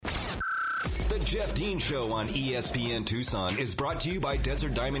The Jeff Dean Show on ESPN Tucson is brought to you by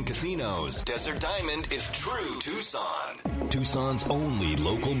Desert Diamond Casinos. Desert Diamond is true Tucson. Tucson's only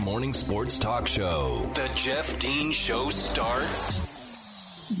local morning sports talk show. The Jeff Dean Show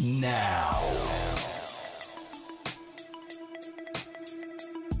starts now.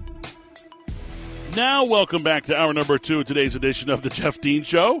 Now, welcome back to hour number 2 of today's edition of the Jeff Dean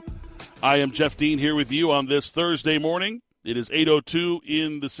Show. I am Jeff Dean here with you on this Thursday morning. It is 8:02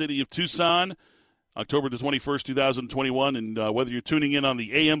 in the city of Tucson, October the 21st, 2021. And whether you're tuning in on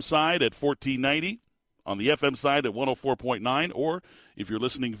the AM side at 1490, on the FM side at 104.9, or if you're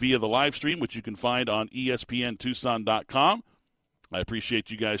listening via the live stream, which you can find on ESPNTucson.com, I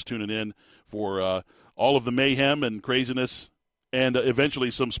appreciate you guys tuning in for all of the mayhem and craziness and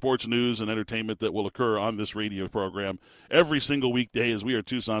eventually some sports news and entertainment that will occur on this radio program every single weekday, as we are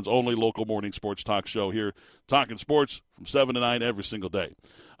Tucson's only local morning sports talk show here, talking sports from 7 to 9 every single day.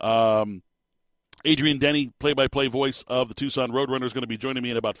 Adrian Denny, play-by-play voice of the Tucson Roadrunners, is going to be joining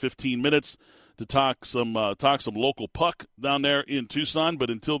me in about 15 minutes to talk some local puck down there in Tucson. But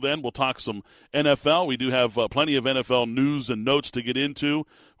until then, we'll talk some NFL. We do have plenty of NFL news and notes to get into.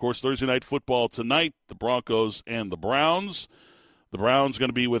 Of course, Thursday night football tonight, the Broncos and the Browns. The Browns going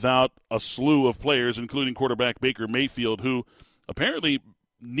to be without a slew of players, including quarterback Baker Mayfield, who apparently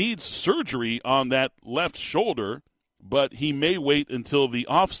needs surgery on that left shoulder, but he may wait until the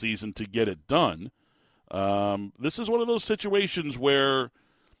offseason to get it done. This is one of those situations where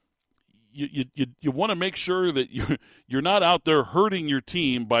you want to make sure that you're not out there hurting your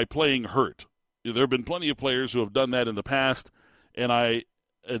team by playing hurt. There have been plenty of players who have done that in the past, and I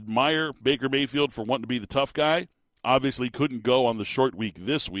admire Baker Mayfield for wanting to be the tough guy. Obviously couldn't go on the short week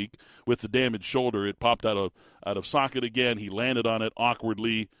this week with the damaged shoulder. It popped out of socket again. He landed on it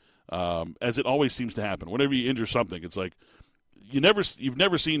awkwardly, as it always seems to happen. Whenever you injure something, it's like you've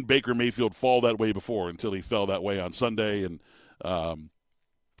never seen Baker Mayfield fall that way before until he fell that way on Sunday and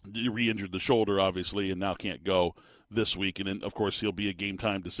re-injured the shoulder, obviously, and now can't go this week. And then, of course, he'll be a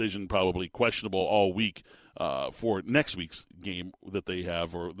game-time decision, probably questionable all week for next week's game that they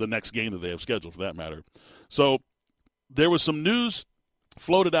have, or the next game that they have scheduled, for that matter. So there was some news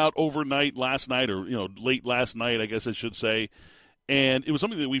floated out overnight last night, or late last night, I guess I should say, and it was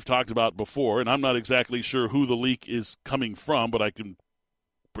something that we've talked about before, and I'm not exactly sure who the leak is coming from, but I can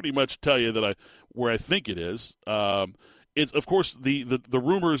pretty much tell you that where I think it is. It's, of course, the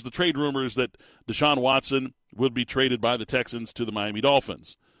rumors, the trade rumors that Deshaun Watson would be traded by the Texans to the Miami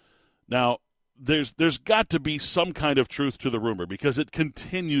Dolphins. Now, there's got to be some kind of truth to the rumor because it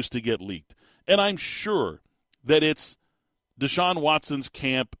continues to get leaked, and I'm sure that it's Deshaun Watson's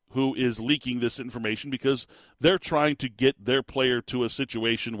camp who is leaking this information because they're trying to get their player to a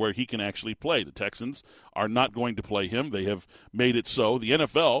situation where he can actually play. The Texans are not going to play him. They have made it so. The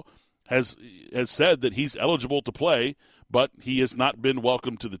NFL has said that he's eligible to play, but he has not been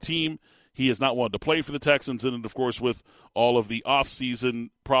welcomed to the team. He has not wanted to play for the Texans, and of course, with all of the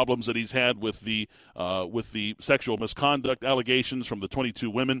off-season problems that he's had with the sexual misconduct allegations from the 22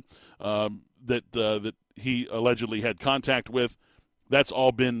 women that he allegedly had contact with, that's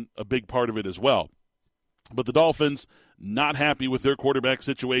all been a big part of it as well. But the Dolphins, not happy with their quarterback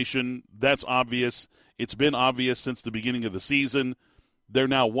situation. That's obvious. It's been obvious since the beginning of the season. They're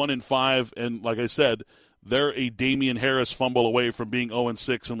now 1-5, and like I said, they're a Damian Harris fumble away from being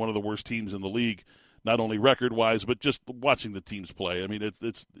 0-6 and one of the worst teams in the league, not only record-wise, but just watching the teams play. I mean,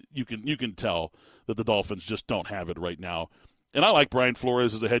 it's you can tell that the Dolphins just don't have it right now. And I like Brian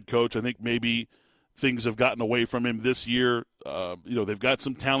Flores as a head coach. I think maybe things have gotten away from him this year. They've got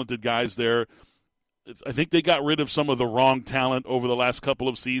some talented guys there. I think they got rid of some of the wrong talent over the last couple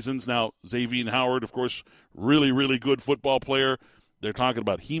of seasons. Now, Xavier Howard, of course, really, really good football player. They're talking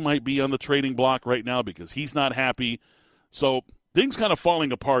about he might be on the trading block right now because he's not happy. So things kind of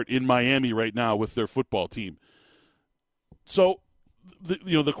falling apart in Miami right now with their football team. So,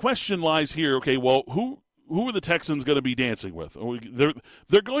 the question lies here, okay, well, who are the Texans going to be dancing with?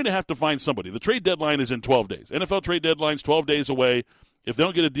 They're going to have to find somebody. The trade deadline is in 12 days. NFL trade deadline's 12 days away. If they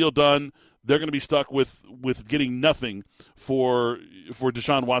don't get a deal done, they're going to be stuck with getting nothing for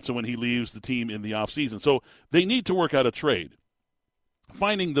Deshaun Watson when he leaves the team in the offseason. So they need to work out a trade.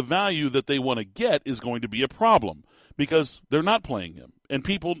 Finding the value that they want to get is going to be a problem because they're not playing him. And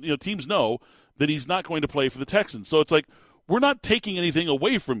people, teams know that he's not going to play for the Texans. So it's like, we're not taking anything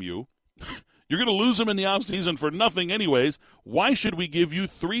away from you. You're going to lose him in the offseason for nothing anyways. Why should we give you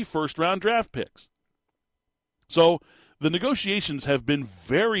 3 first-round draft picks? So the negotiations have been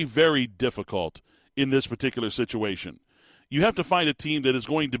very, very difficult in this particular situation. You have to find a team that is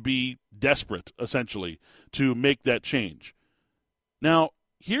going to be desperate, essentially, to make that change. Now,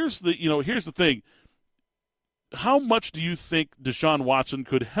 here's the thing. How much do you think Deshaun Watson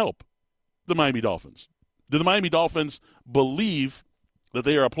could help the Miami Dolphins? Do the Miami Dolphins believe that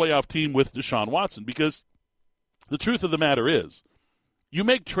they are a playoff team with Deshaun Watson? Because the truth of the matter is, you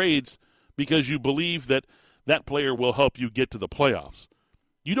make trades because you believe that that player will help you get to the playoffs.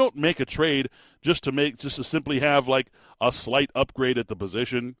 You don't make a trade just to simply have like a slight upgrade at the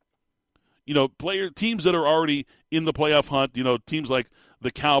position. Teams that are already in the playoff hunt, teams like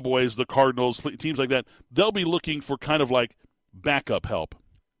the Cowboys, the Cardinals, teams like that, they'll be looking for kind of like backup help.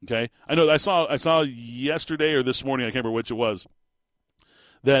 Okay? I know I saw yesterday or this morning, I can't remember which it was,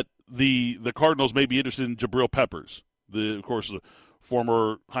 that the Cardinals may be interested in Jabril Peppers. Of course, the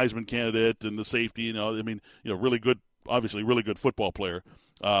former Heisman candidate and the safety, really good, obviously really good football player,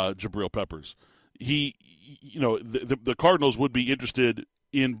 Jabril Peppers. The Cardinals would be interested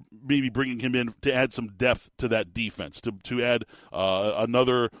in maybe bringing him in to add some depth to that defense, to add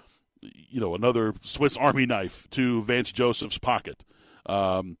another Swiss Army knife to Vance Joseph's pocket.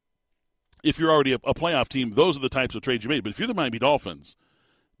 If you're already a playoff team, those are the types of trades you made. But if you're the Miami Dolphins,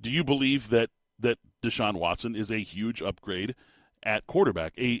 do you believe that Deshaun Watson is a huge upgrade at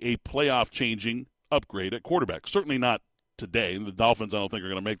quarterback, a playoff-changing upgrade at quarterback? Certainly not today. The Dolphins, I don't think, are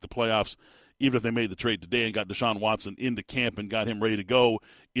going to make the playoffs. Even if they made the trade today and got Deshaun Watson into camp and got him ready to go,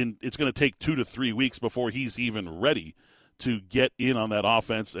 it's going to take 2 to 3 weeks before he's even ready to get in on that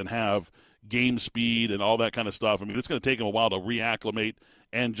offense and have game speed and all that kind of stuff. I mean, it's going to take him a while to reacclimate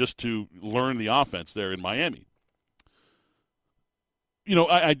and just to learn the offense there in Miami.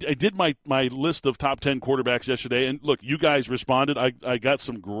 I did my list of top 10 quarterbacks yesterday, and look, you guys responded. I got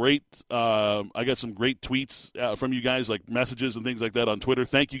some great tweets from you guys, like messages and things like that on Twitter.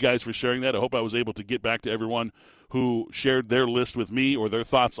 Thank you guys for sharing that. I hope I was able to get back to everyone who shared their list with me or their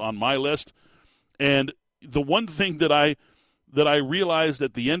thoughts on my list. And the one thing that I realized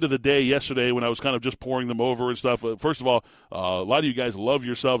at the end of the day yesterday when I was kind of just pouring them over and stuff, first of all, a lot of you guys love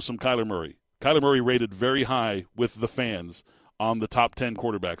yourselves some Kyler Murray. Kyler Murray rated very high with the fans on the top 10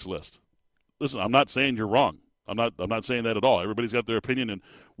 quarterbacks list. Listen, I'm not saying you're wrong. I'm not saying that at all. Everybody's got their opinion and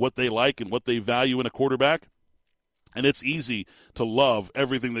what they like and what they value in a quarterback. And it's easy to love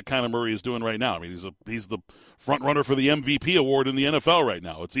everything that Kyler Murray is doing right now. I mean, he's the front runner for the MVP award in the NFL right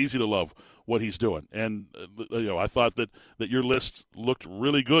now. It's easy to love what he's doing. And I thought that your list looked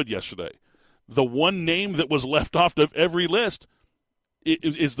really good yesterday. The one name that was left off of every list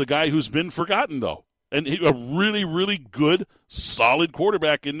is the guy who's been forgotten, though. And a really, really good, solid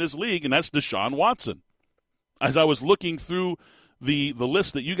quarterback in this league, and that's Deshaun Watson. As I was looking through the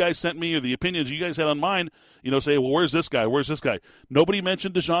list that you guys sent me or the opinions you guys had on mine, say, well, where's this guy? Where's this guy? Nobody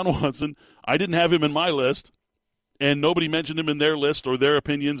mentioned Deshaun Watson. I didn't have him in my list, and nobody mentioned him in their list or their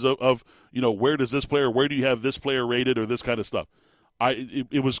opinions of where does this player, where do you have this player rated or this kind of stuff.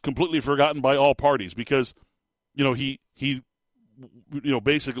 It was completely forgotten by all parties because, he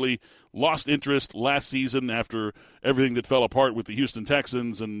basically lost interest last season after everything that fell apart with the Houston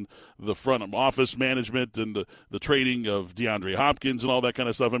Texans and the front office management and the trading of DeAndre Hopkins and all that kind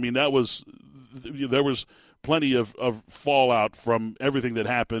of stuff. I mean, there was plenty of fallout from everything that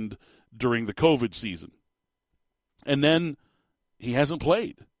happened during the COVID season. And then he hasn't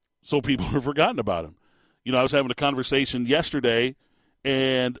played, so people have forgotten about him. I was having a conversation yesterday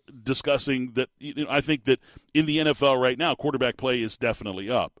and discussing that I think that in the NFL right now, quarterback play is definitely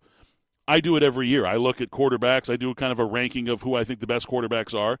up. I do it every year. I look at quarterbacks. I do kind of a ranking of who I think the best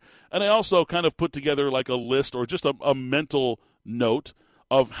quarterbacks are. And I also kind of put together like a list or just a mental note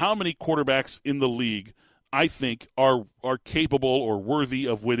of how many quarterbacks in the league I think are capable or worthy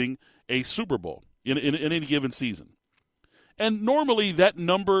of winning a Super Bowl in any given season. And normally that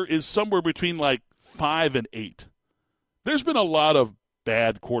number is somewhere between like 5 and 8. There's been a lot of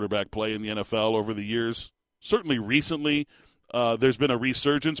bad quarterback play in the NFL over the years. Certainly recently, there's been a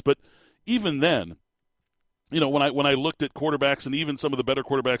resurgence, but even then, when I looked at quarterbacks and even some of the better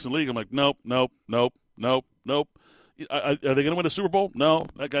quarterbacks in the league, I'm like, nope. Are they going to win a Super Bowl? No.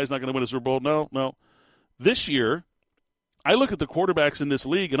 That guy's not going to win a Super Bowl. No. This year, I look at the quarterbacks in this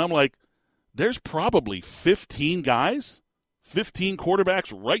league, and I'm like, there's probably 15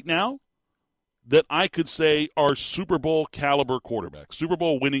 quarterbacks right now that I could say are Super Bowl caliber quarterbacks, Super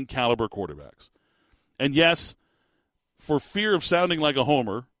Bowl winning caliber quarterbacks. And yes, for fear of sounding like a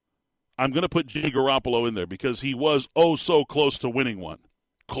homer, I'm going to put Jimmy Garoppolo in there because he was so close to winning one.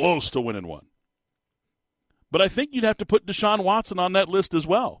 But I think you'd have to put Deshaun Watson on that list as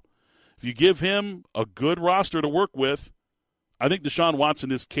well. If you give him a good roster to work with, I think Deshaun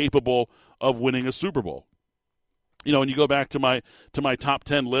Watson is capable of winning a Super Bowl. when you go back to my top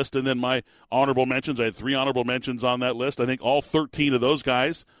 10 list and then my honorable mentions, I had 3 honorable mentions on that list. I think all 13 of those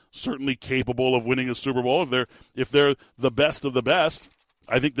guys certainly capable of winning a Super Bowl. If they're the best of the best,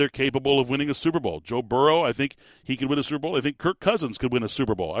 I think they're capable of winning a Super Bowl. Joe Burrow, I think he could win a Super Bowl. I think Kirk Cousins could win a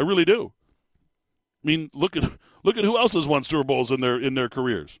Super Bowl. I really do. I mean, look at who else has won Super Bowls in their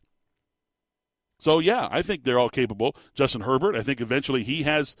careers. So yeah, I think they're all capable. Justin Herbert, I think eventually he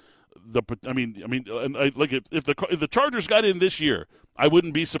has the. If the Chargers got in this year, I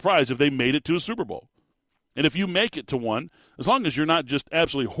wouldn't be surprised if they made it to a Super Bowl. And if you make it to one, as long as you're not just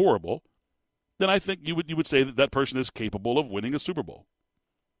absolutely horrible, then I think you would say that person is capable of winning a Super Bowl.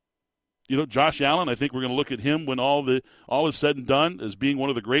 Josh Allen, I think we're going to look at him when all is said and done as being one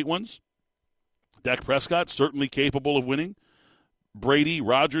of the great ones. Dak Prescott, certainly capable of winning. Brady,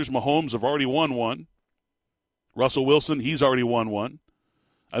 Rodgers, Mahomes have already won one. Russell Wilson, he's already won one.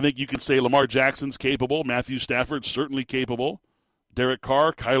 I think you could say Lamar Jackson's capable. Matthew Stafford, certainly capable. Derek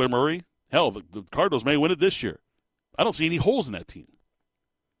Carr, Kyler Murray. Hell, the Cardinals may win it this year. I don't see any holes in that team.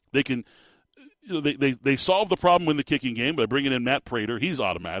 They can, they solve the problem in the kicking game by bringing in Matt Prater. He's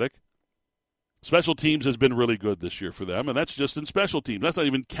automatic. Special teams has been really good this year for them, and that's just in special teams. That's not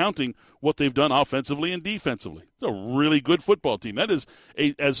even counting what they've done offensively and defensively. It's a really good football team. That is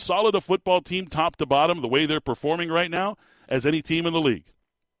as solid a football team top to bottom, the way they're performing right now, as any team in the league.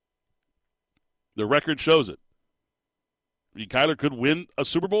 The record shows it. Kyler could win a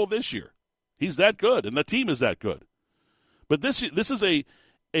Super Bowl this year. He's that good, and the team is that good. But this is a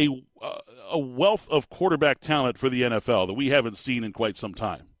wealth of quarterback talent for the NFL that we haven't seen in quite some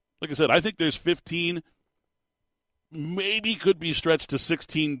time. Like I said, I think there's 15, maybe could be stretched to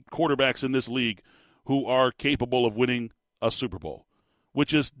 16 quarterbacks in this league who are capable of winning a Super Bowl,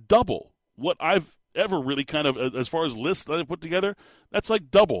 which is double what I've ever really kind of, as far as lists that I've put together, that's like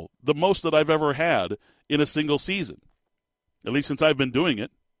double the most that I've ever had in a single season, at least since I've been doing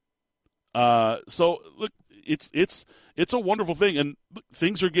it. So look, it's a wonderful thing, and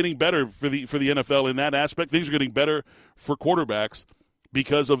things are getting better for the NFL in that aspect. Things are getting better for quarterbacks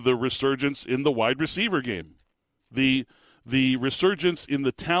because of the resurgence in the wide receiver game. The resurgence in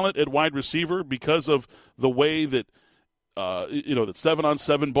the talent at wide receiver because of the way that that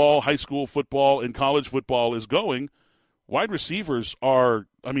 7-on-7 ball, high school football, and college football is going. Wide receivers are,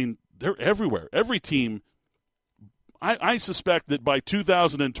 they're everywhere. Every team, I suspect that by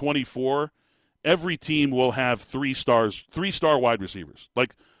 2024, every team will have 3-star wide receivers,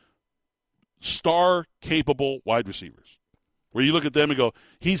 like star-capable wide receivers, where you look at them and go,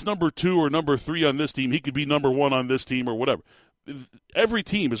 he's number 2 or number 3 on this team. He could be number 1 on this team or whatever. Every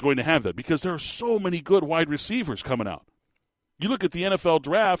team is going to have that because there are so many good wide receivers coming out. You look at the NFL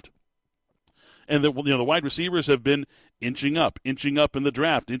draft, and the wide receivers have been inching up in the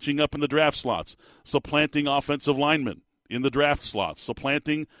draft slots, supplanting offensive linemen in the draft slots,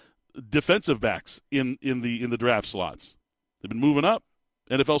 supplanting defensive backs in the draft slots. They've been moving up.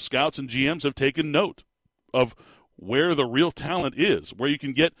 NFL scouts and GMs have taken note of where the real talent is, where you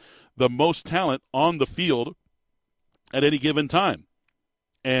can get the most talent on the field at any given time.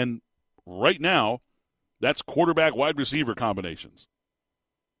 And right now, that's quarterback wide receiver combinations.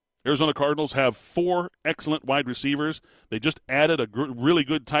 Arizona Cardinals have 4 excellent wide receivers. They just added a really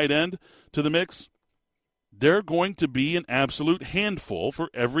good tight end to the mix. They're going to be an absolute handful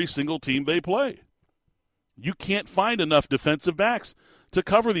for every single team they play. You can't find enough defensive backs to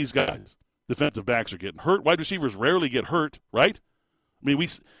cover these guys. Defensive backs are getting hurt. Wide receivers rarely get hurt, right? I mean,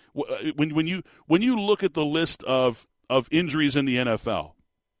 when you look at the list of injuries in the NFL,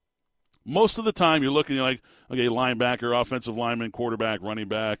 most of the time you're looking, you're like, okay, linebacker, offensive lineman, quarterback, running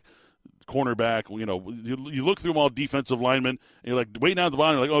back, cornerback. You look through them all, defensive linemen, and you're like, way down at the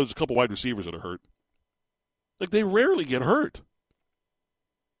bottom, you're like, oh, there's a couple wide receivers that are hurt. Like, they rarely get hurt.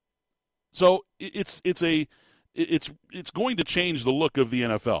 So it's going to change the look of the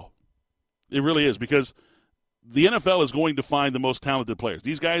NFL. It really is, because the NFL is going to find the most talented players.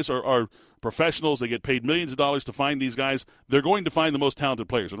 These guys are professionals. They get paid millions of dollars to find these guys. They're going to find the most talented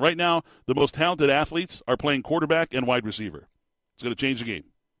players. And right now, the most talented athletes are playing quarterback and wide receiver. It's going to change the game.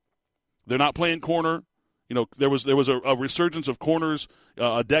 They're not playing corner. There was a resurgence of corners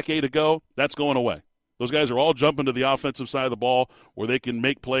a decade ago. That's going away. Those guys are all jumping to the offensive side of the ball where they can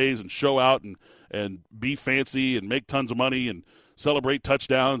make plays and show out and be fancy and make tons of money and celebrate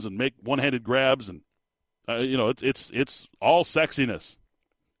touchdowns and make one-handed grabs, and it's all sexiness.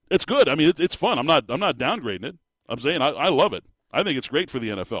 It's good. I mean, it's fun. I'm not downgrading it. I'm saying I love it. I think it's great for the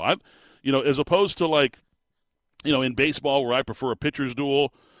NFL. As opposed to in baseball where I prefer a pitcher's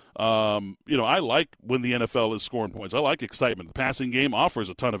duel. I like when the NFL is scoring points. I like excitement. The passing game offers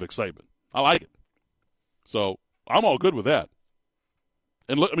a ton of excitement. I like it. So I'm all good with that.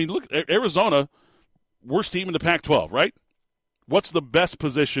 And look, Arizona, worst team in the Pac-12, right? What's the best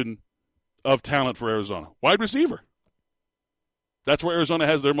position of talent for Arizona? Wide receiver. That's where Arizona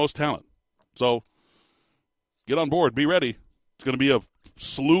has their most talent. So get on board. Be ready. It's going to be a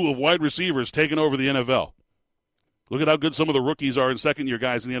slew of wide receivers taking over the NFL. Look at how good some of the rookies are and second-year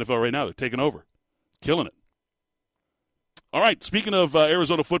guys in the NFL right now. They're taking over. Killing it. All right, speaking of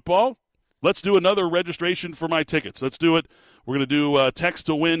Arizona football, let's do another registration for my tickets. Let's do it. We're going to do text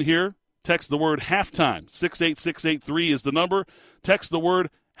to win here. Text the word halftime. 68683 is the number. Text the word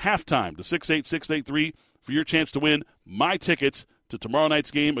halftime to 68683 for your chance to win my tickets to tomorrow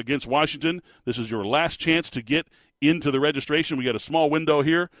night's game against Washington. This is your last chance to get into the registration. We got a small window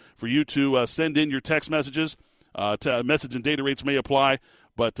here for you to send in your text messages. Message and data rates may apply,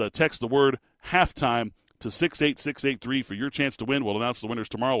 but text the word halftime to 68683 for your chance to win. We'll announce the winners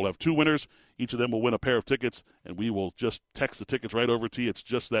tomorrow. We'll have 2 winners. Each of them will win a pair of tickets, and we will just text the tickets right over to you. It's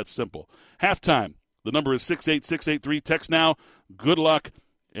just that simple. Halftime. The number is 68683. Text now. Good luck,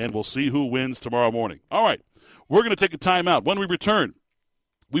 and we'll see who wins tomorrow morning. All right. We're going to take a timeout. When we return,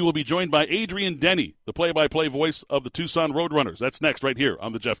 we will be joined by Adrian Denny, the play-by-play voice of the Tucson Roadrunners. That's next right here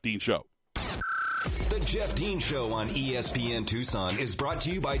on The Jeff Dean Show. The Jeff Dean Show on ESPN Tucson is brought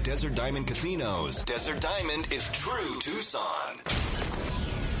to you by Desert Diamond Casinos. Desert Diamond is true Tucson.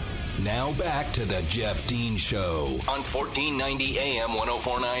 Now back to the Jeff Dean Show on 1490 AM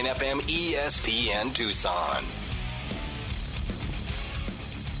 104.9 FM ESPN Tucson.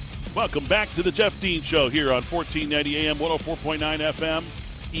 Welcome back to the Jeff Dean Show here on 1490 AM 104.9 FM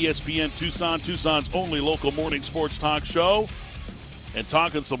ESPN Tucson, Tucson's only local morning sports talk show. And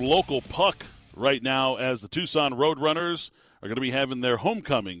talking some local puck right now as the Tucson Roadrunners are going to be having their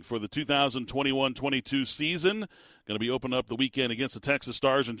homecoming for the 2021-22 season. Going to be opening up the weekend against the Texas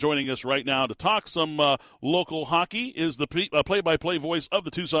Stars. And joining us right now to talk some local hockey is the play-by-play voice of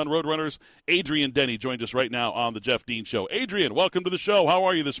the Tucson Roadrunners, Adrian Denny, joins us right now on the Jeff Dean Show. Adrian, welcome to the show. How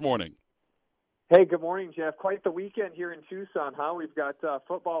are you this morning? Hey, good morning, Jeff. Quite the weekend here in Tucson, huh? We've got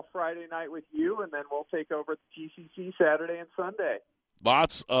football Friday night with you, and then we'll take over the TCC Saturday and Sunday.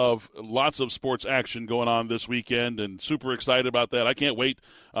 Lots of sports action going on this weekend, and super excited about that. I can't wait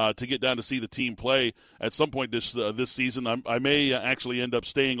to get down to see the team play at some point this season. I may actually end up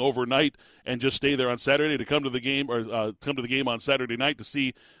staying overnight and just stay there on Saturday to come to the game, or come to the game on Saturday night to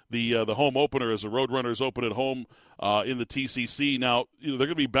see the home opener as the Roadrunners open at home in the TCC. Now, they're going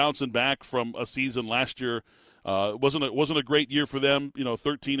to be bouncing back from a season last year. It wasn't a great year for them.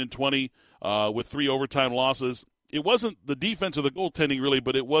 13-20 with 3 overtime losses. It wasn't the defense or the goaltending really,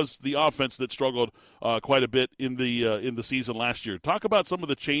 but it was the offense that struggled quite a bit in the season last year. Talk about some of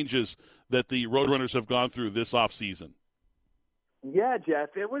the changes that the Roadrunners have gone through this offseason. Yeah, Jeff,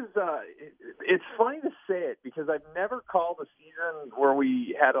 it was. It's funny to say it because I've never called a season where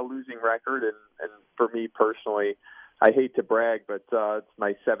we had a losing record, and for me personally, I hate to brag, but it's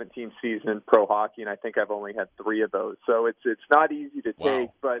my 17th season in pro hockey, and I think I've only had 3 of those. So it's not easy to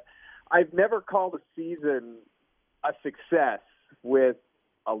take, but I've never called a season a success with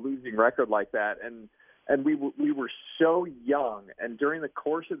a losing record like that, and we were so young, and during the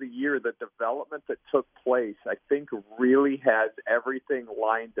course of the year, the development that took place, I think, really has everything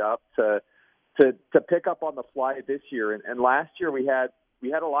lined up to pick up on the fly this year. And last year we had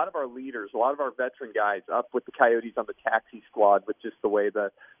a lot of our leaders, a lot of our veteran guys up with the Coyotes on the taxi squad, with just the way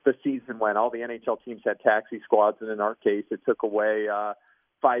the season went. All the NHL teams had taxi squads, and in our case, it took away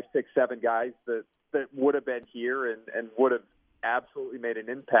 5, 6, 7 guys that would have been here and would have absolutely made an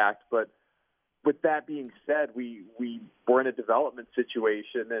impact. But with that being said, we were in a development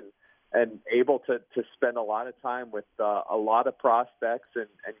situation and able to spend a lot of time with a lot of prospects and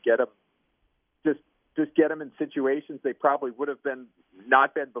get them just get them in situations they probably would have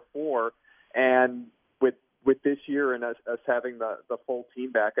not been before. And with this year and us having the full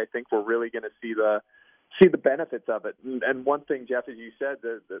team back, I think we're really going to see the benefits of it. And one thing, Jeff, as you said,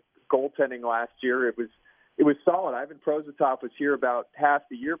 the goaltending last year, it was solid. Ivan Prosvetov was here about half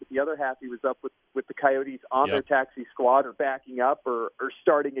the year, but the other half he was up with the Coyotes on their taxi squad or backing up or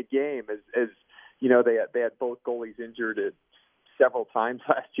starting a game. As you know, they had both goalies injured several times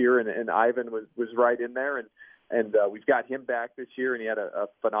last year, and Ivan was right in there. And we've got him back this year, and he had a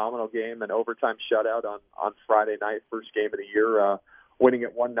phenomenal game, an overtime shutout on Friday night, first game of the year, winning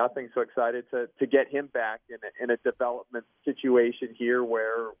it 1-0. So excited to get him back in a development situation here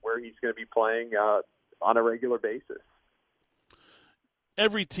where he's going to be playing on a regular basis.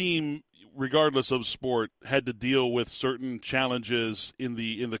 Every team, regardless of sport, had to deal with certain challenges in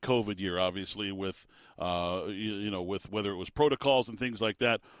the COVID year, obviously, with with whether it was protocols and things like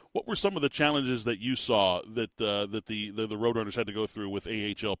that. What were some of the challenges that you saw that the Roadrunners had to go through with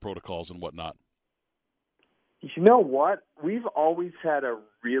AHL protocols and whatnot? You know what? We've always had a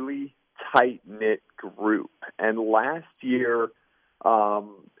really tight-knit group, and last year.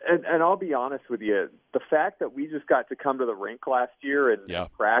 And I'll be honest with you, the fact that we just got to come to the rink last year and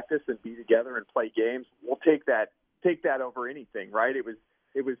practice and be together and play games, we'll take that over anything, right? It was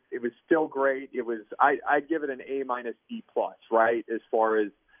still great. I'd give it an A-D+, right? As far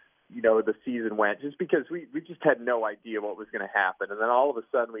as, the season went, just because we just had no idea what was going to happen. And then all of a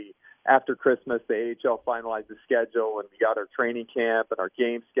sudden after Christmas, the AHL finalized the schedule and we got our training camp and our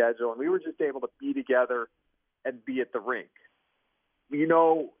game schedule, and we were just able to be together and be at the rink.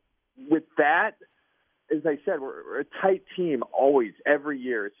 With that, as I said, we're a tight team always, every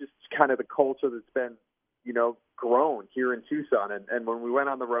year. It's just kind of the culture that's been, grown here in Tucson. And when we went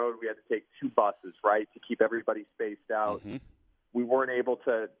on the road, we had to take 2 buses, right, to keep everybody spaced out. Mm-hmm. We weren't able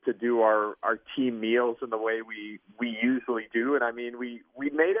to do our team meals in the way we usually do. And, I mean, we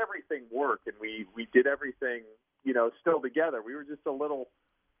made everything work, and we did everything, still together. We were just a little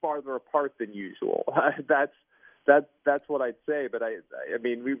farther apart than usual. That's what I'd say, but I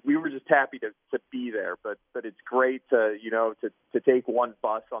mean, we were just happy to be there, but it's great to take one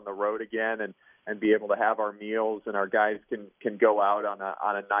bus on the road again and be able to have our meals, and our guys can go out on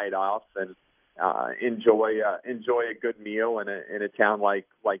a night off and enjoy a good meal in a town like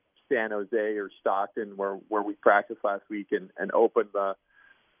San Jose or Stockton where we practiced last week and opened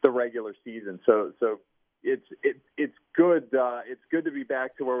the regular season. So it's good. It's good to be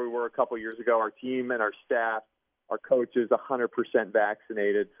back to where we were a couple years ago. Our team and our staff, our coach is 100%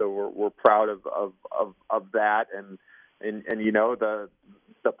 vaccinated, so we're proud of that, and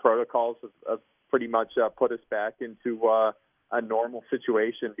the protocols have pretty much put us back into a normal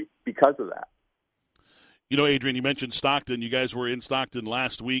situation because of that. Adrian, you mentioned Stockton. You guys were in Stockton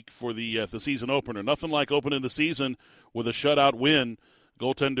last week for the season opener. Nothing like opening the season with a shutout win.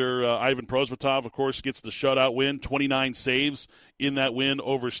 Goaltender Ivan Prosvetov, of course, gets the shutout win, 29 saves in that win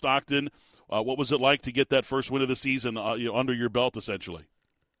over Stockton. What was it like to get that first win of the season under your belt, essentially?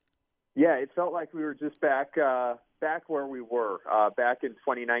 Yeah, it felt like we were just back where we were, back in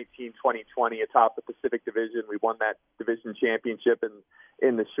 2019, 2020, atop the Pacific Division. We won that division championship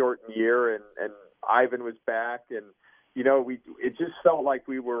in the shortened year, and Ivan was back. And, it just felt like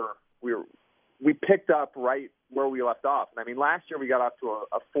we picked up right where we left off. And, I mean, last year we got off to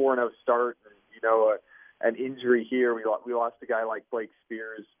a 4-0 start, and, an injury here. We lost a guy like Blake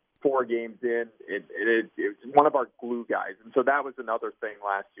Spears 4 games in. It was one of our glue guys, and so that was another thing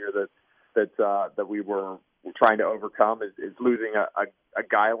last year that we were trying to overcome is losing a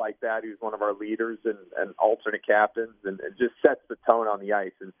guy like that who's one of our leaders and alternate captains, and it just sets the tone on the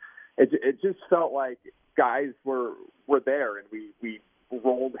ice. And it just felt like guys were there, and we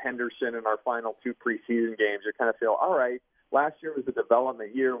rolled Henderson in our final 2 preseason games. You kind of feel, all right, last year was a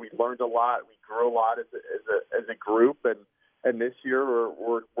development year. We learned a lot. We grew a lot as a group, and this year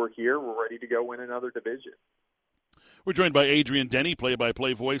we're here. We're ready to go win another division. We're joined by Adrian Denny,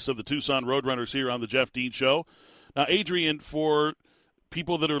 play-by-play voice of the Tucson Roadrunners here on the Jeff Dean Show. Now, Adrian, for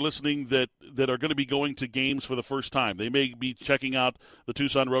people that are listening that are going to be going to games for the first time, they may be checking out the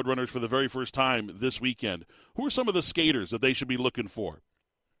Tucson Roadrunners for the very first time this weekend. Who are some of the skaters that they should be looking for?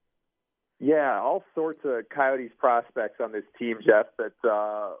 Yeah, all sorts of Coyotes prospects on this team, Jeff, that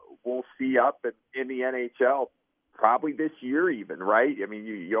we'll see up in the NHL probably this year even, right? I mean,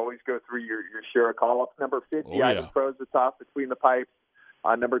 you always go through your share of call-ups. Number 50, Ivan Prosvetov between the pipes.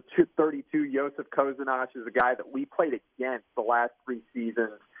 Number 232, Josef Kozanac, is a guy that we played against the last 3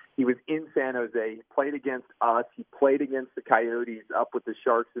 seasons. He was in San Jose. He played against us. He played against the Coyotes up with the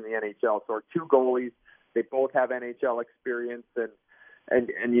Sharks in the NHL. So our 2 goalies, they both have NHL experience. And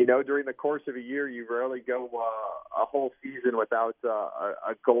during the course of a year, you rarely go a whole season without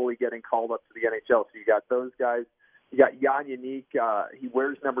a goalie getting called up to the NHL. So you got those guys. You got Jan Jeník. He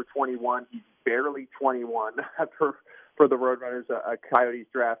wears number 21. He's barely 21 for the Roadrunners, a Coyotes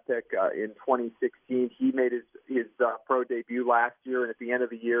draft pick in 2016. He made his pro debut last year, and at the end of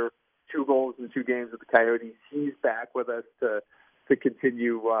the year, 2 goals in 2 games with the Coyotes. He's back with us to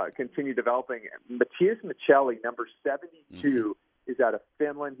continue developing. Matthias Michelli, number 72, is out of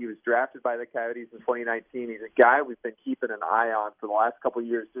Finland. He was drafted by the Coyotes in 2019. He's a guy we've been keeping an eye on for the last couple of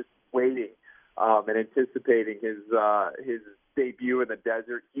years, just waiting and anticipating his debut in the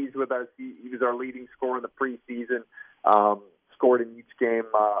desert. He's with us. He was our leading scorer in the preseason, scored in each game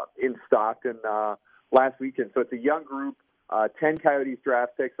in Stockton last weekend. So it's a young group. 10 Coyotes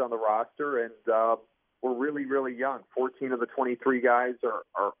draft picks on the roster, and we're really, really young. 14 of the 23 guys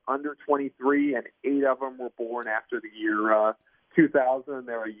are under 23, and 8 of them were born after the year 2000.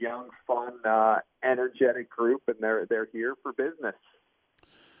 They're a young, fun, energetic group, and they're here for business.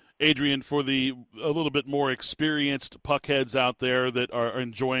 Adrian, for a little bit more experienced puckheads out there that are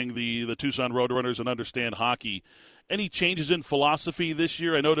enjoying the Tucson Roadrunners and understand hockey, any changes in philosophy this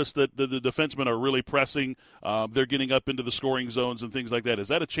year? I noticed that the defensemen are really pressing. They're getting up into the scoring zones and things like that. Is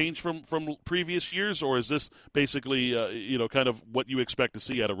that a change from previous years, or is this basically kind of what you expect to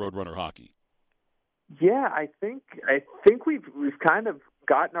see out of Roadrunner hockey? Yeah, I think we've kind of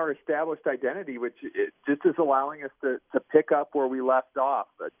gotten our established identity, which just is allowing us to pick up where we left off.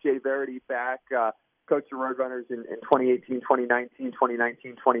 Jay Verity back, coached the Roadrunners in 2018, 2019,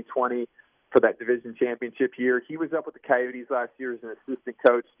 2020 for that division championship year. He was up with the Coyotes last year as an assistant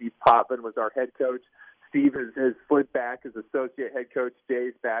coach. Steve Potvin was our head coach. Steve has slid back as associate head coach.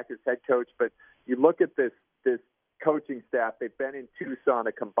 Jay's back as head coach. But you look at this coaching staff, they've been in Tucson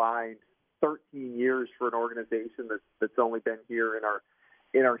a combined 13 years for an organization that's only been here in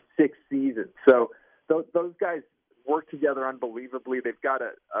our 6th season. So those guys work together unbelievably. They've got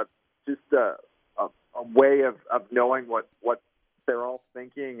a way of knowing what they're all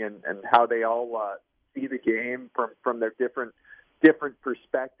thinking and how they all see the game from their different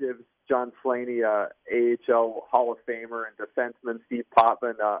perspectives. John Slaney, AHL Hall of Famer and defenseman. Steve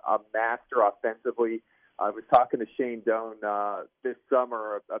Potvin, a master offensively. I was talking to Shane Doan this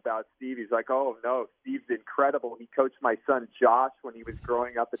summer about Steve. He's like, "Oh no, Steve's incredible. He coached my son Josh when he was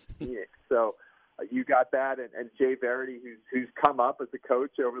growing up in Phoenix." So you got that, and Jay Verity, who's come up as a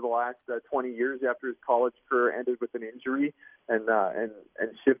coach over the last 20 years after his college career ended with an injury, and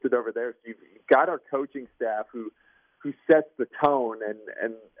shifted over there. So you've got our coaching staff who sets the tone,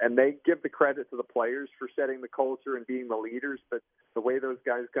 and they give the credit to the players for setting the culture and being the leaders, but the way those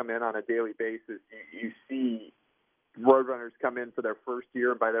guys come in on a daily basis, you see Roadrunners come in for their first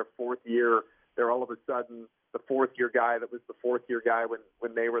year, and by their 4th year, they're all of a sudden the 4th-year guy that was the 4th-year guy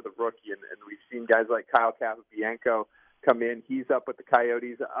when they were the rookie. And we've seen guys like Kyle Capobianco come in. He's up with the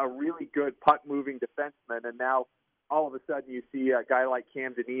Coyotes, a really good puck-moving defenseman, and now all of a sudden you see a guy like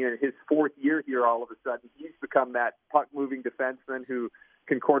Cam Dineen in his 4th year here. All of a sudden he's become that puck-moving defenseman who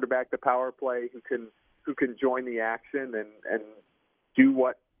can quarterback the power play, who can join the action and do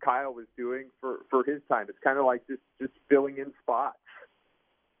what Kyle was doing for his time. It's kind of like just filling in spots.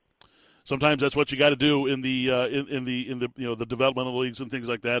 Sometimes that's what you got to do in the the developmental leagues and things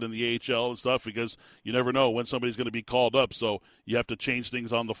like that, in the AHL and stuff, because you never know when somebody's going to be called up. So you have to change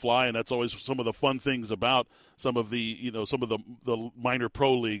things on the fly, and that's always some of the fun things about some of the minor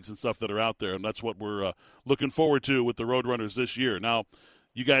pro leagues and stuff that are out there, and that's what we're looking forward to with the Roadrunners this year. Now,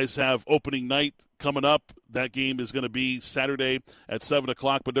 you guys have opening night coming up. That game is going to be Saturday at 7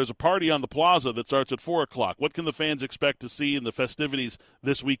 o'clock, but there's a party on the plaza that starts at 4 o'clock. What can the fans expect to see in the festivities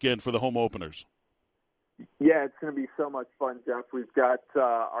this weekend for the home openers? Yeah, it's going to be so much fun, Jeff. We've got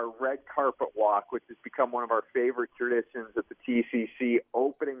our red carpet walk, which has become one of our favorite traditions at the TCC.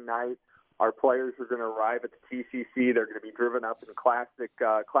 Opening night, our players are going to arrive at the TCC. They're going to be driven up in classic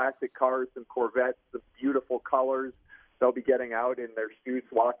cars, some Corvettes, some beautiful colors. They'll be getting out in their suits,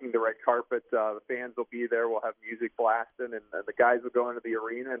 walking the red carpet. The fans will be there. We'll have music blasting, and the guys will go into the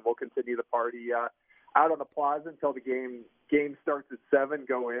arena, and we'll continue the party out on the plaza until the game starts at 7.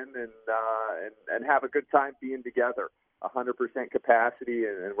 Go in and have a good time being together. 100% capacity,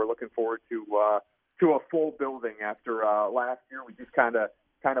 and we're looking forward to a full building. After last year, we just kind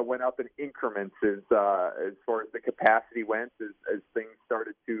of went up in increments as far as the capacity went as things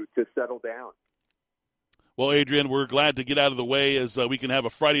started to settle down. Well, Adrian, we're glad to get out of the way as we can have a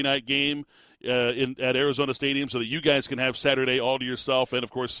Friday night game at Arizona Stadium so that you guys can have Saturday all to yourself, and,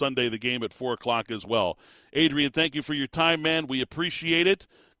 of course, Sunday the game at 4 o'clock as well. Adrian, thank you for your time, man. We appreciate it.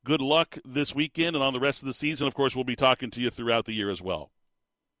 Good luck this weekend and on the rest of the season. Of course, we'll be talking to you throughout the year as well.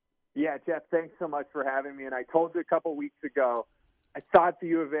 Yeah, Jeff, thanks so much for having me. And I told you a couple weeks ago, I thought the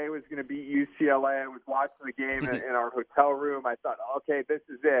U of A was going to beat UCLA. I was watching the game in our hotel room. I thought, okay, this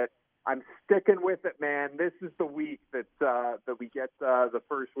is it. I'm sticking with it, man. This is the week that we get the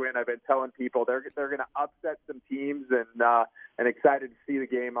first win. I've been telling people they're going to upset some teams, and excited to see the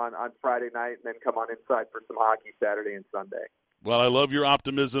game on Friday night, and then come on inside for some hockey Saturday and Sunday. Well, I love your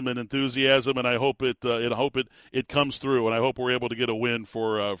optimism and enthusiasm, and I hope it comes through, and I hope we're able to get a win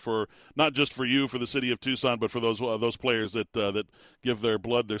for not just for you, for the city of Tucson, but for those players that give their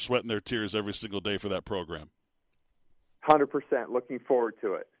blood, their sweat, and their tears every single day for that program. 100%. Looking forward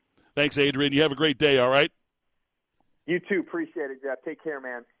to it. Thanks, Adrian. You have a great day, all right? You too. Appreciate it, Jeff. Take care,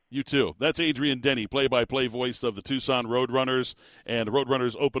 man. You too. That's Adrian Denny, play-by-play voice of the Tucson Roadrunners. And the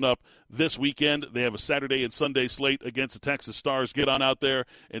Roadrunners open up this weekend. They have a Saturday and Sunday slate against the Texas Stars. Get on out there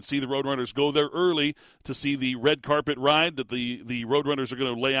and see the Roadrunners. Go there early to see the red carpet ride that the Roadrunners are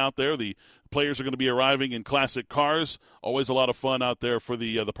going to lay out there. The players are going to be arriving in classic cars. Always a lot of fun out there for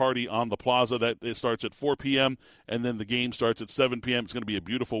the party on the plaza. That it starts at 4 p.m., and then the game starts at 7 p.m. It's going to be a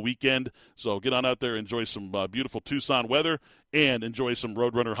beautiful weekend. So get on out there, enjoy some beautiful Tucson weather, and enjoy some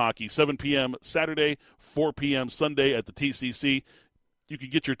Roadrunner hockey. 7 p.m. Saturday, 4 p.m. Sunday at the TCC. You can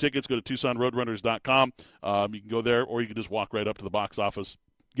get your tickets. Go to TucsonRoadrunners.com. You can go there, or you can just walk right up to the box office,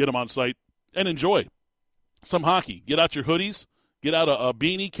 get them on site, and enjoy some hockey. Get out your hoodies. Get out a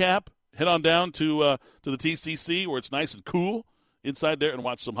beanie cap. Head on down to the TCC where it's nice and cool inside there and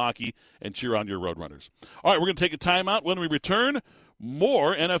watch some hockey and cheer on your Roadrunners. All right, we're going to take a timeout. When we return,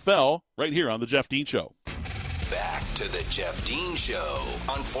 more NFL right here on The Jeff Dean Show. Back to The Jeff Dean Show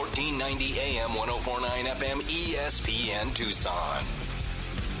on 1490 AM, 104.9 FM, ESPN Tucson.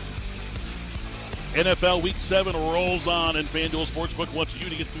 NFL Week 7 rolls on, and FanDuel Sportsbook wants you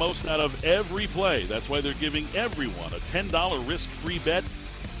to get the most out of every play. That's why they're giving everyone a $10 risk-free bet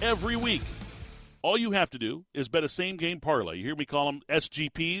every week. All you have to do is bet a same-game parlay. You hear me call them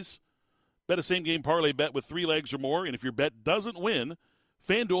SGPs? Bet a same-game parlay bet with 3 legs or more, and if your bet doesn't win,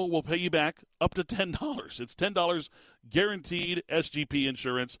 FanDuel will pay you back up to $10. It's $10 guaranteed SGP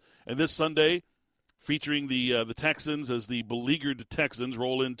insurance. And this Sunday, featuring the Texans as the beleaguered Texans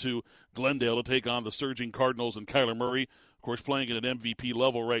roll into Glendale to take on the surging Cardinals and Kyler Murray, of course, playing at an MVP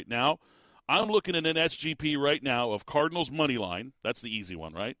level right now. I'm looking at an SGP right now of Cardinals money line. That's the easy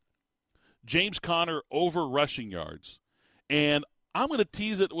one, right? James Conner over rushing yards. And I'm going to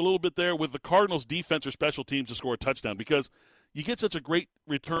tease it a little bit there with the Cardinals defense or special teams to score a touchdown because you get such a great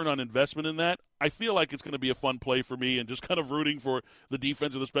return on investment in that. I feel like it's going to be a fun play for me and just kind of rooting for the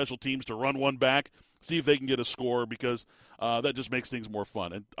defense or the special teams to run one back, see if they can get a score because that just makes things more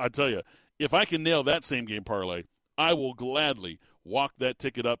fun. And I tell you, if I can nail that same-game parlay, I will gladly walk that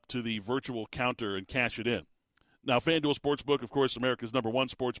ticket up to the virtual counter and cash it in. Now, FanDuel Sportsbook, of course, America's #1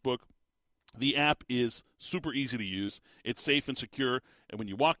 sportsbook. The app is super easy to use. It's safe and secure. And when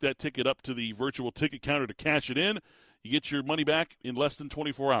you walk that ticket up to the virtual ticket counter to cash it in, you get your money back in less than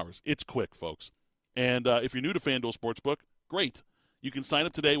 24 hours. It's quick, folks. And if you're new to FanDuel Sportsbook, great. You can sign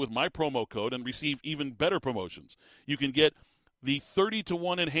up today with my promo code and receive even better promotions. You can get the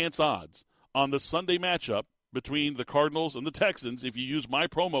 30-1 enhanced odds on the Sunday matchup between the Cardinals and the Texans if you use my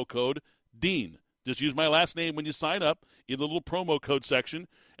promo code, DEAN. Just use my last name when you sign up in the little promo code section,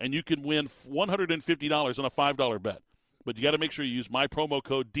 and you can win $150 on a $5 bet. But you got to make sure you use my promo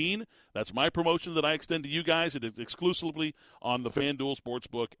code DEAN. That's my promotion that I extend to you guys. It is exclusively on the FanDuel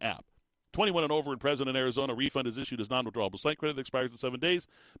Sportsbook app. 21 and over and present in Arizona. Refund is issued as non-withdrawable site credit that expires in 7 days.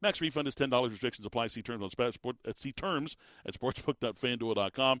 Max refund is $10. Restrictions apply. See terms at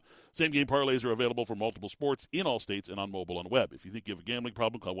sportsbook.fanduel.com. Same-game parlays are available for multiple sports in all states and on mobile and web. If you think you have a gambling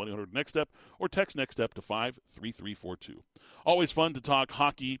problem, call 1-800-NEXT-STEP or text NEXT-STEP to 53342. Always fun to talk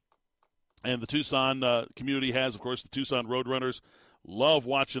hockey. And the Tucson community has, of course, the Tucson Roadrunners. Love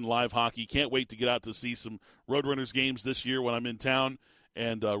watching live hockey. Can't wait to get out to see some Roadrunners games this year when I'm in town.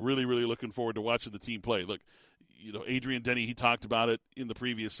 And really, really looking forward to watching the team play. Look, Adrian Denny, he talked about it in the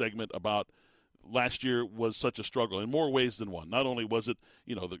previous segment about last year was such a struggle in more ways than one. Not only was it,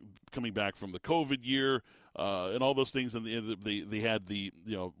 the coming back from the COVID year and all those things, and they had the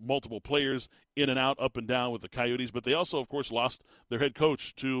multiple players in and out, up and down with the Coyotes, but they also, of course, lost their head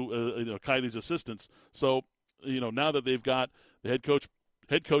coach to Coyotes assistants. So, now that they've got the head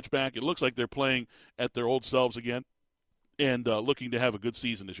coach back, it looks like they're playing at their old selves again. And looking to have a good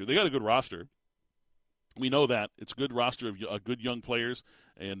season this year. They got a good roster. We know that. It's a good roster of good young players,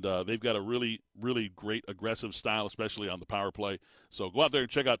 and they've got a really, really great aggressive style, especially on the power play. So go out there and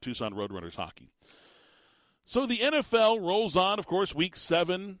check out Tucson Roadrunners hockey. So the NFL rolls on. Of course, Week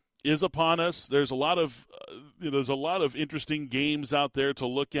 7 is upon us. There's a lot of interesting games out there to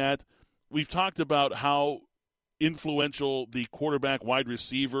look at. We've talked about how influential the quarterback-wide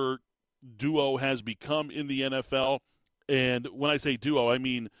receiver duo has become in the NFL. And when I say duo, I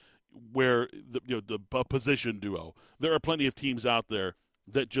mean where the position duo. There are plenty of teams out there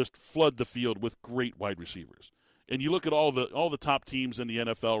that just flood the field with great wide receivers. And you look at all the top teams in the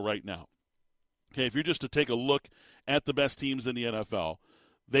NFL right now. Okay, if you're just to take a look at the best teams in the NFL,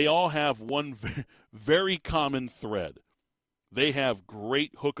 they all have one very common thread. They have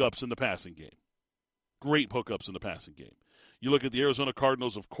great hookups in the passing game. Great hookups in the passing game. You look at the Arizona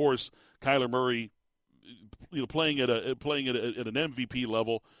Cardinals, of course, Kyler Murray, playing at an MVP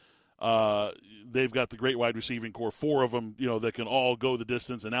level. They've got the great wide receiving core, 4 of them, that can all go the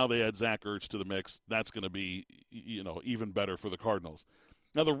distance, and now they add Zach Ertz to the mix. That's going to be, even better for the Cardinals.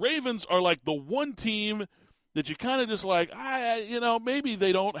 Now, the Ravens are like the one team that you kind of just like, maybe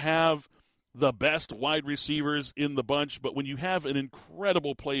they don't have the best wide receivers in the bunch, but when you have an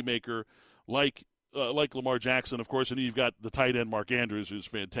incredible playmaker like Lamar Jackson, of course, and you've got the tight end Mark Andrews, who's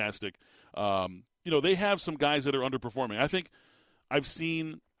fantastic, they have some guys that are underperforming. I think I've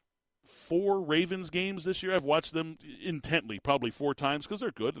seen 4 Ravens games this year. I've watched them intently, probably 4 times, because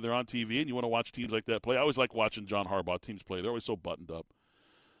they're good. They're on TV, and you want to watch teams like that play. I always like watching John Harbaugh teams play. They're always so buttoned up.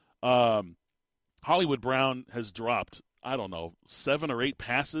 Hollywood Brown has dropped, 7 or 8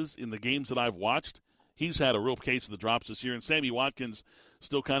 passes in the games that I've watched. He's had a real case of the drops this year, and Sammy Watkins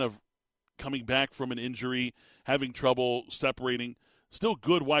still kind of coming back from an injury, having trouble separating. Still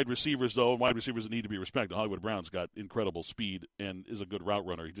good wide receivers, though, and wide receivers that need to be respected. Hollywood Brown's got incredible speed and is a good route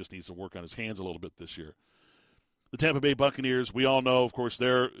runner. He just needs to work on his hands a little bit this year. The Tampa Bay Buccaneers, we all know, of course,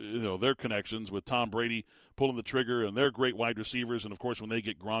 their connections with Tom Brady pulling the trigger, and they're great wide receivers. And, of course, when they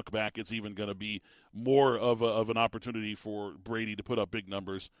get Gronk back, it's even going to be more of an opportunity for Brady to put up big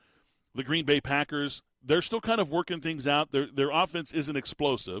numbers. The Green Bay Packers, they're still kind of working things out. Their offense isn't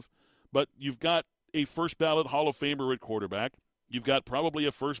explosive, but you've got a first-ballot Hall of Famer at quarterback. You've got probably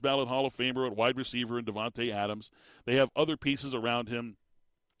a first-ballot Hall of Famer at wide receiver in Devontae Adams. They have other pieces around him,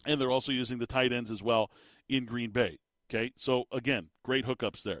 and they're also using the tight ends as well in Green Bay. Okay, so, again, great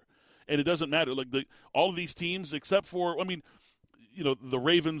hookups there. And it doesn't matter. Like all of these teams, except for, the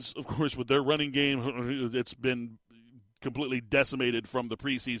Ravens, of course, with their running game, it's been completely decimated from the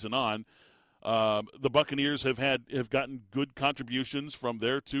preseason on. The Buccaneers have gotten good contributions from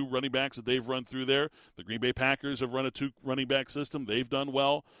their 2 running backs that they've run through there. The Green Bay Packers have run a 2 running back system. They've done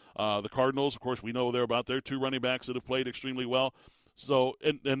well. The Cardinals, of course, we know they're about their 2 running backs that have played extremely well. So,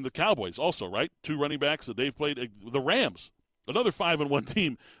 and the Cowboys also, right? 2 running backs that they've played. The Rams, another 5-1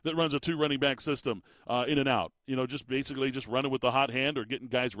 team that runs a 2 running back system in and out. Just basically just running with the hot hand or getting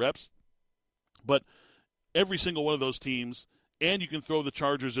guys reps. But every single one of those teams. And you can throw the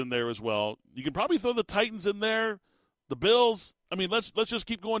Chargers in there as well. You can probably throw the Titans in there, the Bills. Let's just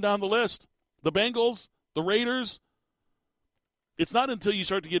keep going down the list. The Bengals, the Raiders. It's not until you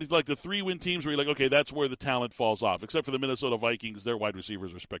start to get like the 3-win teams where you're like, okay, that's where the talent falls off. Except for the Minnesota Vikings, their wide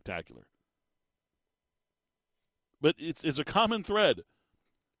receivers are spectacular. But it's a common thread.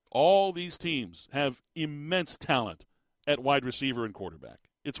 All these teams have immense talent at wide receiver and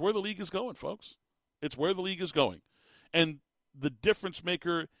quarterback. It's where the league is going, folks. It's where the league is going. And the difference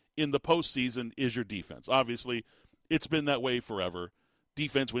maker in the postseason is your defense. Obviously, it's been that way forever.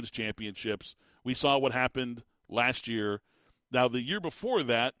 Defense wins championships. We saw what happened last year. Now, the year before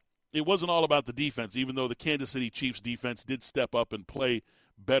that, it wasn't all about the defense, even though the Kansas City Chiefs defense did step up and play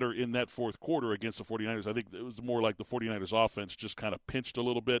better in that fourth quarter against the 49ers. I think it was more like the 49ers offense just kind of pinched a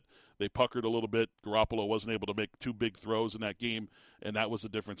little bit. They puckered a little bit. Garoppolo wasn't able to make 2 big throws in that game, and that was the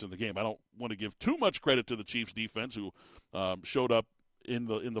difference in the game. I don't want to give too much credit to the Chiefs defense, who showed up in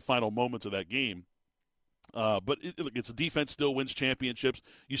the final moments of that game. But it's a defense still wins championships.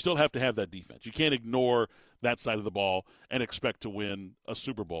 You still have to have that defense. You can't ignore that side of the ball and expect to win a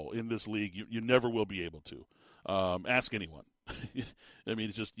Super Bowl in this league. You never will be able to. Ask anyone.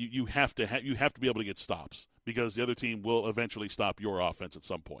 It's just you have to be able to get stops because the other team will eventually stop your offense at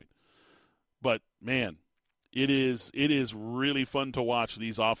some point. But man, it is really fun to watch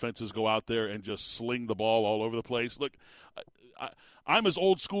these offenses go out there and just sling the ball all over the place. Look, I'm as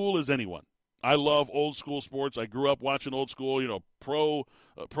old school as anyone. I love old school sports. I grew up watching old school, pro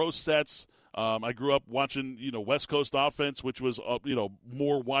sets. I grew up watching, West Coast offense, which was,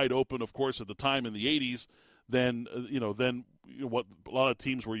 more wide open, of course, at the time in the 80s than what a lot of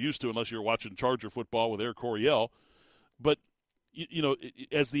teams were used to, unless you're watching Charger football with Air Coryell. But,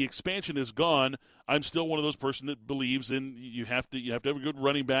 as the expansion is gone, I'm still one of those person that believes in you have to have a good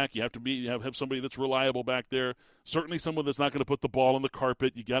running back. You have to have somebody that's reliable back there. Certainly someone that's not going to put the ball on the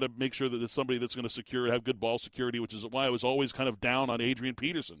carpet. You got to make sure that it's somebody that's going to have good ball security, which is why I was always kind of down on Adrian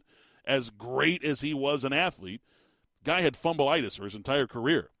Peterson. As great as he was an athlete, guy had fumbleitis for his entire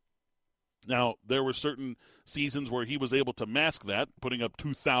career. Now, there were certain seasons where he was able to mask that, putting up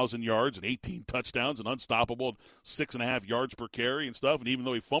 2,000 yards and 18 touchdowns and unstoppable, 6.5 yards per carry and stuff. And even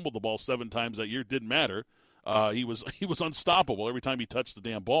though he fumbled the ball 7 times that year, it didn't matter. He was unstoppable every time he touched the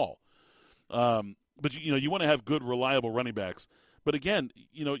damn ball. But you want to have good, reliable running backs. But again,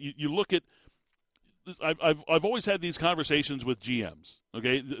 you look at. I've always had these conversations with GMs,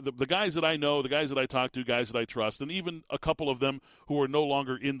 okay? The guys that I know, the guys that I talk to, guys that I trust, and even a couple of them who are no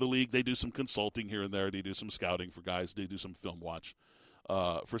longer in the league, they do some consulting here and there. They do some scouting for guys. They do some film watch.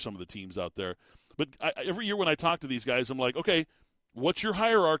 for some of the teams out there. But every year when I talk to these guys, I'm like, okay, what's your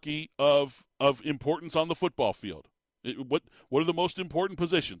hierarchy of importance on the football field? What are the most important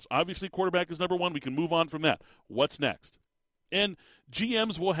positions? Obviously, quarterback is number one. We can move on from that. What's next? And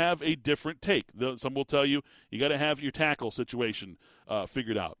GMs will have a different take. Some will tell you got to have your tackle situation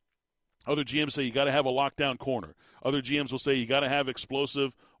figured out. Other GMs say you got to have a lockdown corner. Other GMs will say you got to have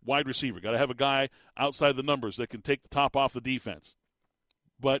explosive wide receiver. Got to have a guy outside the numbers that can take the top off the defense.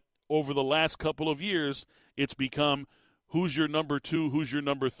 But over the last couple of years, it's become who's your number 2, who's your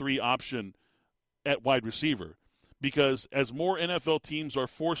number 3 option at wide receiver. Because as more NFL teams are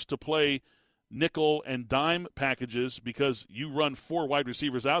forced to play nickel and dime packages because you run 4 wide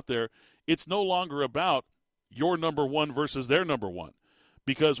receivers out there, it's no longer about your number 1 versus their number 1.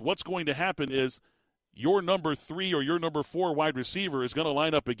 Because what's going to happen is your number 3 or your number 4 wide receiver is going to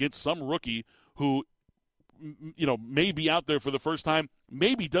line up against some rookie who, may be out there for the first time,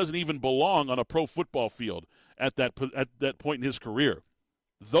 maybe doesn't even belong on a pro football field at that point in his career.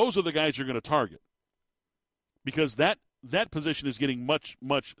 Those are the guys you're going to target. Because that position is getting much,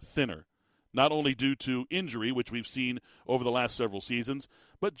 much thinner, not only due to injury, which we've seen over the last several seasons,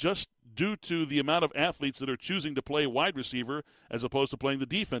 but just due to the amount of athletes that are choosing to play wide receiver as opposed to playing the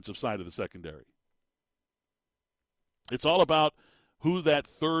defensive side of the secondary. It's all about who that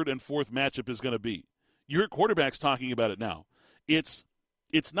 3rd and 4th matchup is going to be. You hear quarterbacks talking about it now. It's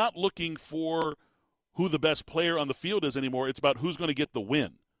not looking for who the best player on the field is anymore. It's about who's going to get the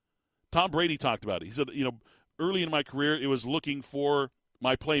win. Tom Brady talked about it. He said, early in my career, it was looking for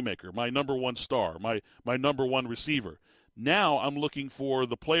my playmaker, my number 1 star, my number 1 receiver. Now I'm looking for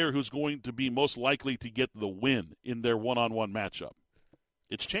the player who's going to be most likely to get the win in their one-on-one matchup.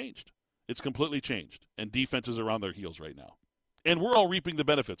 It's changed. It's completely changed. And defenses are on their heels right now. And we're all reaping the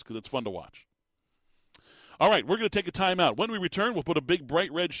benefits because it's fun to watch. All right, we're going to take a timeout. When we return, we'll put a big,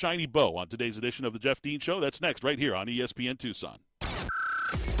 bright, red, shiny bow on today's edition of The Jeff Dean Show. That's next right here on ESPN Tucson.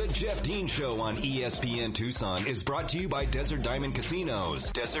 The Jeff Dean Show on ESPN Tucson is brought to you by Desert Diamond Casinos.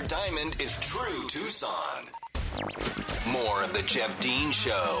 Desert Diamond is true Tucson. More of The Jeff Dean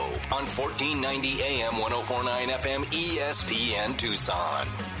Show on 1490 AM, 104.9 FM, ESPN Tucson.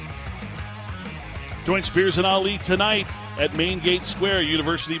 Join Spears and Ali tonight at Main Gate Square,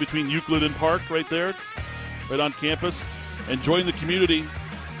 University between Euclid and Park, right there, right on campus. And join the community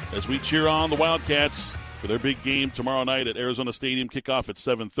as we cheer on the Wildcats for their big game tomorrow night at Arizona Stadium. Kickoff at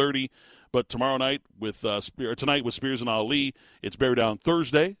 7:30. But tomorrow night tonight with Spears and Ali, it's Bear Down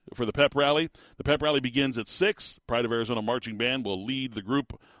Thursday for the pep rally. The pep rally begins at 6. Pride of Arizona Marching Band will lead the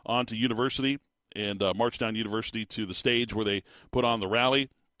group onto University and march down University to the stage where they put on the rally.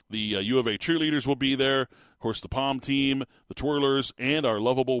 The U of A cheerleaders will be there. Of course, the Palm team, the Twirlers, and our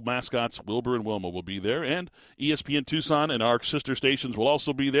lovable mascots, Wilbur and Wilma, will be there. And ESPN Tucson and our sister stations will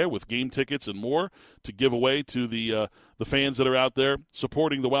also be there with game tickets and more to give away to the fans that are out there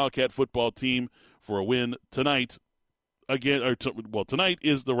supporting the Wildcat football team for a win tonight. Tonight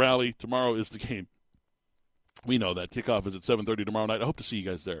is the rally. Tomorrow is the game. We know that. Kickoff is at 7:30 tomorrow night. I hope to see you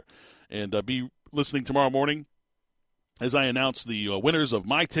guys there. And be listening tomorrow morning as I announce the winners of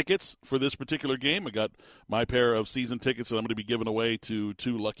my tickets for this particular game. I got my pair of season tickets that I'm going to be giving away to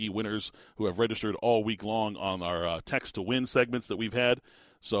 2 lucky winners who have registered all week long on our text to win segments that we've had.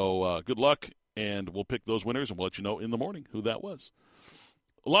 So good luck, and we'll pick those winners, and we'll let you know in the morning who that was.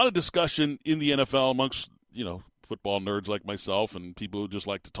 A lot of discussion in the NFL amongst, football nerds like myself and people who just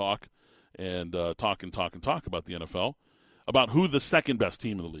like to talk and talk about the NFL, about who the second best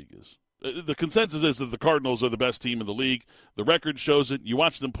team in the league is. The consensus is that the Cardinals are the best team in the league. The record shows it. You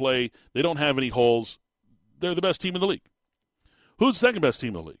watch them play. They don't have any holes. They're the best team in the league. Who's the second best team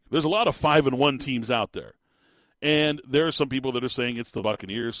in the league? There's a lot of 5-1 teams out there. And there are some people that are saying it's the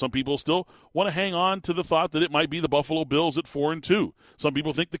Buccaneers. Some people still want to hang on to the thought that it might be the Buffalo Bills at 4-2. Some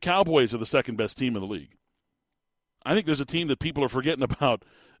people think the Cowboys are the second best team in the league. I think there's a team that people are forgetting about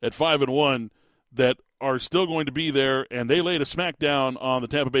at 5-1 that are still going to be there, and they laid a smackdown on the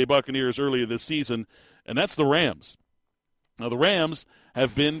Tampa Bay Buccaneers earlier this season, and that's the Rams. Now, the Rams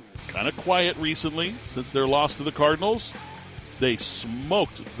have been kind of quiet recently since their loss to the Cardinals. They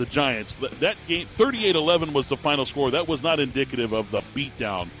smoked the Giants. That game, 38-11 was the final score. That was not indicative of the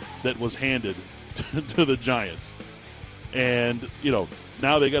beatdown that was handed to the Giants. And,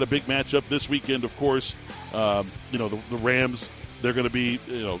 now they got a big matchup this weekend, of course. The Rams, they're going to be,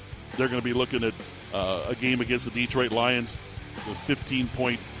 they're going to be looking at a game against the Detroit Lions, the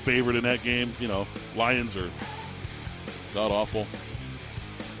 15-point favorite in that game. Lions are god-awful.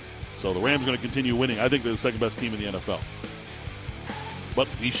 So the Rams are going to continue winning. I think they're the second-best team in the NFL. But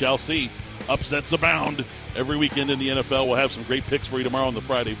we shall see. upsets abound every weekend in the NFL. We'll have some great picks for you tomorrow on the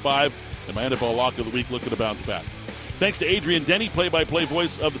Friday 5, and my NFL Lock of the Week looking to bounce back. Thanks to Adrian Denny, play-by-play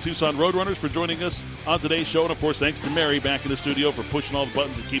voice of the Tucson Roadrunners, for joining us on today's show. And, of course, thanks to Mary back in the studio for pushing all the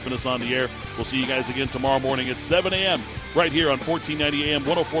buttons and keeping us on the air. We'll see you guys again tomorrow morning at 7 a.m. right here on 1490 AM,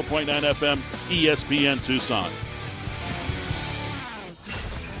 104.9 FM, ESPN Tucson.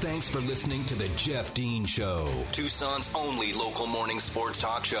 Thanks for listening to The Jeff Dean Show, Tucson's only local morning sports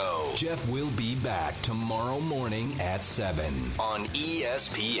talk show. Jeff will be back tomorrow morning at 7 on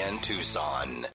ESPN Tucson.